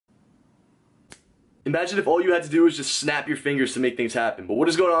Imagine if all you had to do was just snap your fingers to make things happen. But what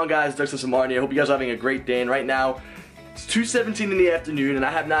is going on, guys? Dexter Samarni. I hope you guys are having a great day. And right now, it's 2:17 in the afternoon, and I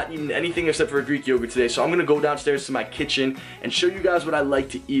have not eaten anything except for a Greek yogurt today. So I'm gonna go downstairs to my kitchen and show you guys what I like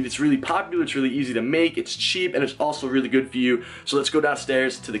to eat. It's really popular, it's really easy to make, it's cheap, and it's also really good for you. So let's go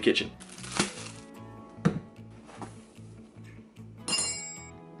downstairs to the kitchen.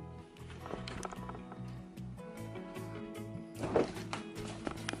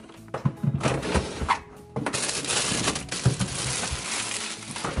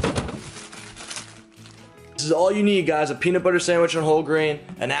 This is all you need, guys. A peanut butter sandwich on whole grain,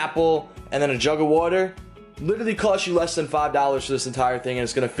 an apple, and then a jug of water. Literally costs you less than $5 for this entire thing, and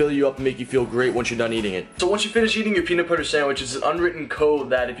it's gonna fill you up and make you feel great once you're done eating it. So once you finish eating your peanut butter sandwich, it's an unwritten code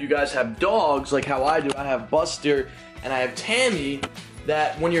that if you guys have dogs, like how I do, I have Buster and I have Tammy,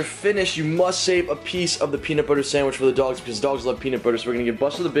 that when you're finished, you must save a piece of the peanut butter sandwich for the dogs because dogs love peanut butter. So we're gonna give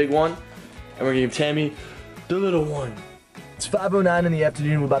Buster the big one, and we're gonna give Tammy the little one. It's 5:09 in the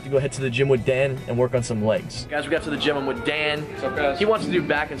afternoon. We're about to go head to the gym with Dan and work on some legs. Guys, we got to the gym. I'm with Dan. What's up, guys? He wants to do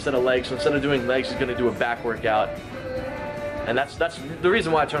back instead of legs, so instead of doing legs, he's gonna do a back workout. And that's the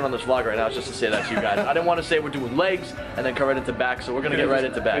reason why I turned on this vlog right now, is just to say that to you guys. I didn't want to say we're doing legs and then come right into back, so we're gonna get right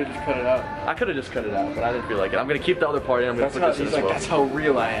into back. Just cut it out. I could have just cut it out, but I didn't feel like it. I'm gonna keep the other part in. I'm gonna put this in as well. That's how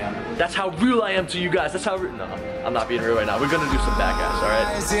real I am. That's how real I am to you guys. That's how real. No, I'm not being real right now. We're gonna do some back ass, alright?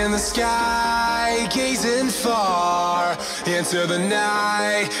 Eyes in the sky, gazing far into the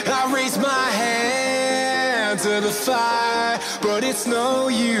night. I raise my hand to the fire, but it's no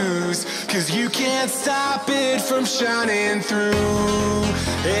use, 'cause you can't stop it from shining through.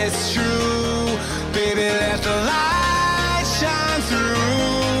 It's true, baby, let the light shine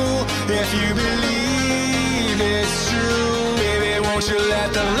through. If you believe it's true, baby, won't you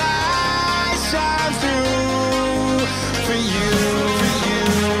let the light shine through for you.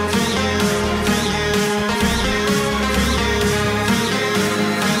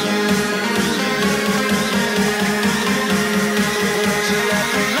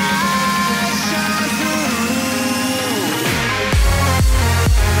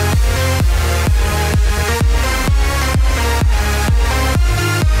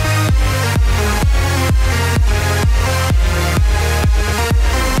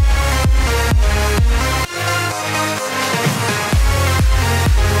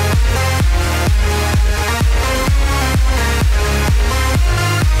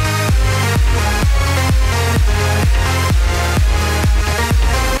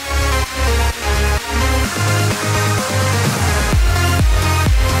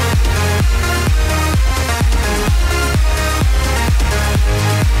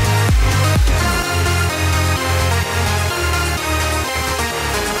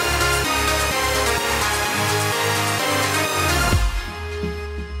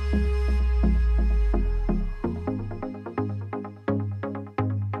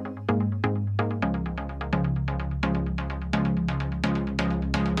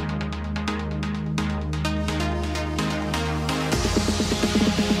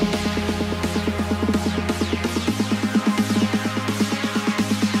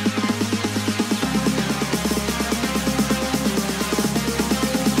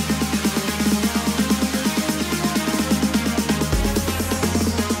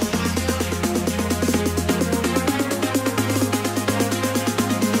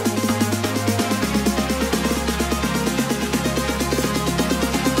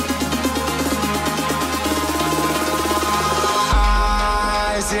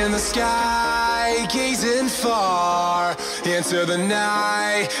 In the sky, gazing far into the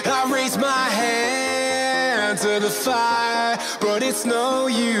night. I raise my hand to the fire, but it's no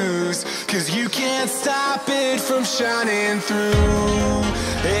use, 'cause you can't stop it from shining through.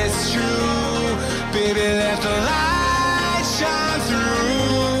 It's true, baby, let the light shine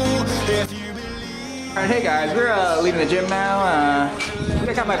through. If you believe. Alright, hey guys, we're leaving the gym now.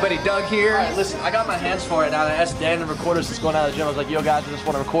 I got my buddy Doug here. Alright, listen, I got my hands for it now. I asked Dan to record us that's going out of the gym. I was like, yo guys, I just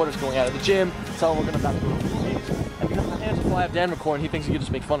want to record us going out of the gym. Tell them we're gonna about to go to the movies. And because my hands are full, I have Dan recording, he thinks he can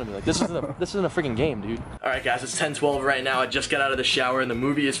just make fun of me. Like, this isn't a freaking game, dude. Alright guys, it's 10:12 right now. I just got out of the shower and the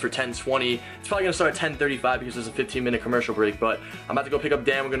movie is for 10:20. It's probably gonna start at 10:35 because there's a 15-minute commercial break, but I'm about to go pick up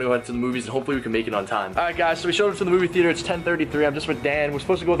Dan. We're gonna go head to the movies and hopefully we can make it on time. Alright guys, so we showed up to the movie theater. It's 10:33. I'm just with Dan. We're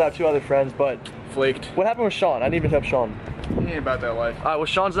supposed to go with our two other friends, but Flaked. what happened with Sean? I didn't even help Sean. He ain't about that life. Alright, well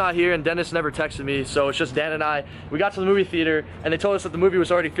Sean's not here and Dennis never texted me, so it's just Dan and I. We got to the movie theater and they told us that the movie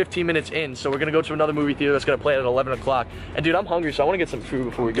was already 15 minutes in, so we're gonna go to another movie theater that's gonna play at 11 o'clock. And dude, I'm hungry, so I wanna get some food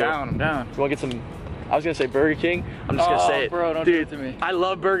before we go. I'm down. You wanna get some I was gonna say Burger King. I'm just gonna say it. Bro, don't Dude, do it to me. I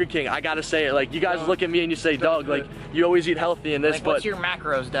love Burger King. I gotta say it. Like, you guys look at me and you say, Doug, like, you always eat healthy in this, Like, but what's your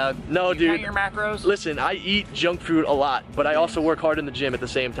macros, Doug? no, Do you dude. count your macros? Listen, I eat junk food a lot, but I also work hard in the gym at the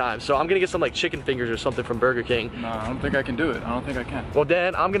same time. So I'm gonna get some like chicken fingers or something from Burger King. No, I don't think I can do it. I don't think I can. Well,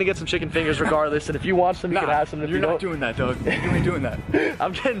 Dan, I'm gonna get some chicken fingers regardless, and if you want some, you can have some. If you're you not don't, doing that, Doug. You ain't doing that.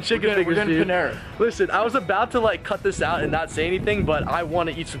 I'm getting chicken We're fingers, getting dude. Panera. Listen, I was about to like cut this out and not say anything, but I want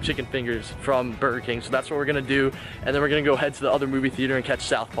to eat some chicken fingers from Burger King, so that's what we're gonna do. And then we're gonna go head to the other movie theater and catch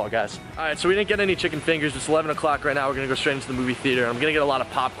Southpaw, guys. All right, so we didn't get any chicken fingers. It's 11 o'clock right now. We're gonna go straight into the movie theater. I'm gonna get a lot of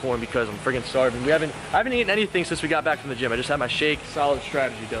popcorn because I'm freaking starving. I haven't eaten anything since we got back from the gym. I just had my shake. Solid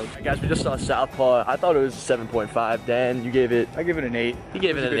strategy, Doug. All right, guys, we just saw Southpaw. I thought it was 7.5. Dan, you gave it. I give it an 8. He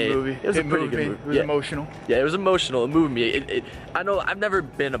gave it an 8. Movie. It was a pretty moved good me. movie. It was emotional. Yeah, it was emotional. It moved me. I know I've never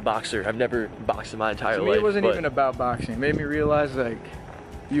been a boxer. I've never boxed in my entire To life. me, it wasn't but even about boxing. It made me realize, like,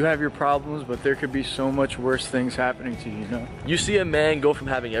 you have your problems, but there could be so much worse things happening to you, you know? You see a man go from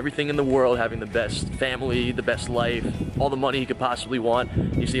having everything in the world, having the best family, the best life, all the money he could possibly want.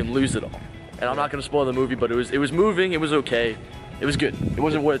 You see him lose it all. And I'm not gonna spoil the movie, but it was moving. It was okay. It was good. It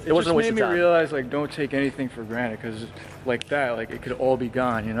wasn't worth. It wasn't a waste of It just time. made me realize, like, don't take anything for granted, because like that, like, it could all be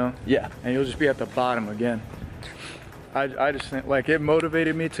gone, you know? Yeah. And you'll just be at the bottom again. I just think, like, it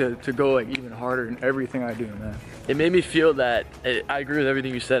motivated me to go, like, even harder in everything I do, man. It made me feel that, I agree with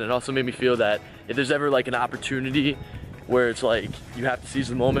everything you said, and also made me feel that if there's ever like an opportunity where it's like you have to seize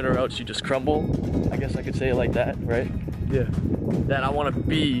the moment or else you just crumble, I guess I could say it like that, right? Yeah. That I want to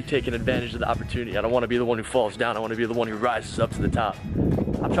be taking advantage of the opportunity. I don't want to be the one who falls down. I want to be the one who rises up to the top.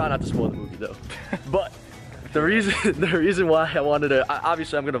 I'm trying not to spoil the movie though. But the reason why I wanted to,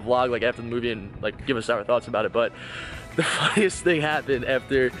 obviously I'm gonna vlog like after the movie and like give us our thoughts about it, but the funniest thing happened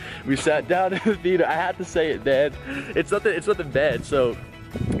after we sat down in the theater. I had to say it, Dan. It's nothing bad. So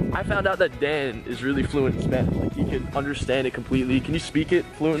I found out that Dan is really fluent in Spanish. Like, he can understand it completely. Can you speak it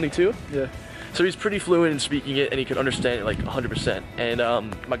fluently too? Yeah. So he's pretty fluent in speaking it, and he can understand it like 100%. And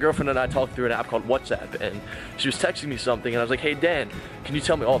my girlfriend and I talked through an app called WhatsApp, and she was texting me something, and I was like, hey Dan, can you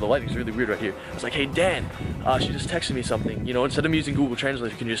tell me, oh, the lighting's really weird right here. I was like, hey Dan, she just texted me something, you know, instead of me using Google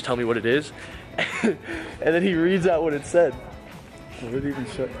Translate, can you just tell me what it is? And then he reads out what it said. What did it even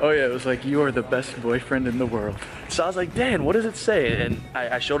say? Oh yeah, it was like, you are the best boyfriend in the world. So I was like, Dan, what does it say? And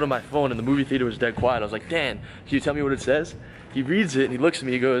I showed him my phone, and the movie theater was dead quiet. I was like, Dan, can you tell me what it says? He reads it, and he looks at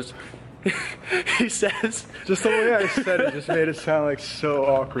me, he goes, he says, Just the way I said it just made it sound like so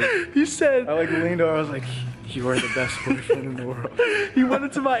awkward. he said, I like leaned over, I was like, you are the best boyfriend in the world. he went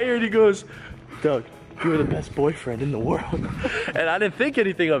into my ear and he goes, Doug, you are the best boyfriend in the world. And I didn't think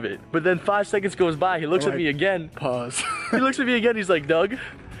anything of it. But then 5 seconds goes by, he looks I'm at me like, again. Pause. He looks at me again, he's like, Doug,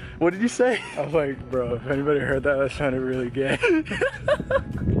 what did you say? I was like, bro, if anybody heard that, that sounded really gay.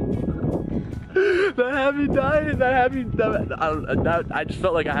 That had me dying. I just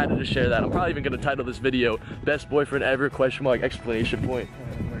felt like I had to just share that. I'm probably even gonna title this video "Best Boyfriend Ever?" ? Exclamation point.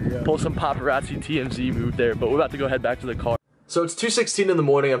 Oh my God. Pull some paparazzi TMZ move there. But we're about to go head back to the car. So it's 2:16 in the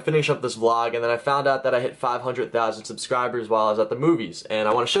morning. I'm finishing up this vlog, and then I found out that I hit 500,000 subscribers while I was at the movies, and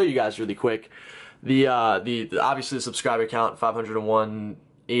I want to show you guys really quick. The obviously the subscriber count 501.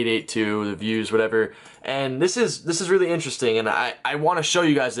 882, the views, whatever. And this is really interesting, and I want to show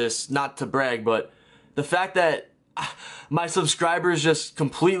you guys this, not to brag, but the fact that my subscribers just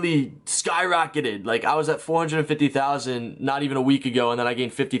completely skyrocketed. Like, I was at 450,000 not even a week ago, and then I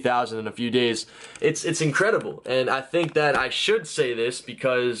gained 50,000 in a few days. It's incredible, and I think that I should say this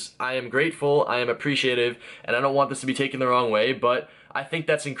because I am grateful, I am appreciative, and I don't want this to be taken the wrong way, but I think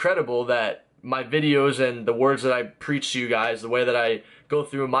that's incredible that my videos and the words that I preach to you guys, the way that I go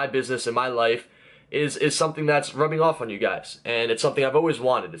through my business and my life is something that's rubbing off on you guys. And it's something I've always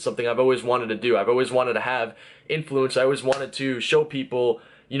wanted. It's something I've always wanted to do. I've always wanted to have influence. I always wanted to show people,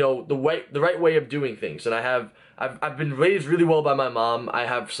 you know, the right way of doing things. And I've been raised really well by my mom. I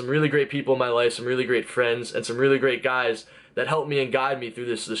have some really great people in my life, some really great friends, and some really great guys that help me and guide me through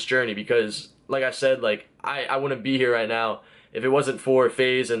this journey, because like I said, like I wouldn't be here right now if it wasn't for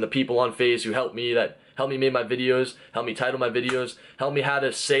FaZe and the people on FaZe who helped me make my videos, helped me title my videos, helped me how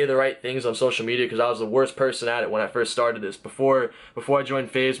to say the right things on social media, because I was the worst person at it when I first started this. Before I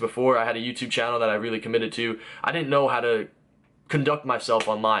joined FaZe, before I had a YouTube channel that I really committed to, I didn't know how to conduct myself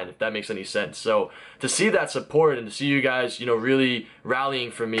online, if that makes any sense. So to see that support and to see you guys, you know, really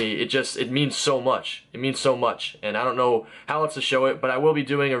rallying for me, it means so much. It means so much, and I don't know how else to show it, but I will be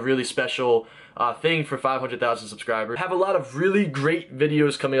doing a really special thing for 500,000 subscribers. I have a lot of really great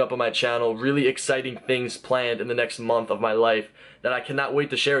videos coming up on my channel, really exciting things planned in the next month of my life that I cannot wait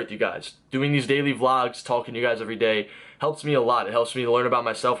to share with you guys. Doing these daily vlogs, talking to you guys every day, helps me a lot. It helps me to learn about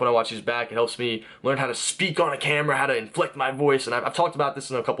myself when I watch these back. It helps me learn how to speak on a camera, how to inflect my voice, and I've talked about this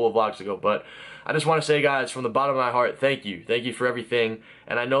in a couple of vlogs ago, but I just want to say, guys, from the bottom of my heart, thank you. Thank you for everything,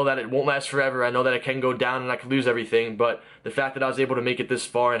 and I know that it won't last forever. I know that it can go down and I could lose everything, but the fact that I was able to make it this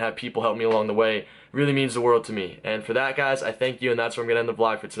far and have people help me along the way really means the world to me. And for that, guys, I thank you, and that's where I'm going to end the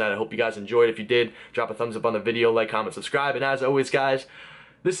vlog for tonight. I hope you guys enjoyed. If you did, drop a thumbs up on the video, like, comment, subscribe, and as always, guys,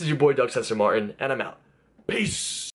 this is your boy, Doug Censor Martin, and I'm out. Peace!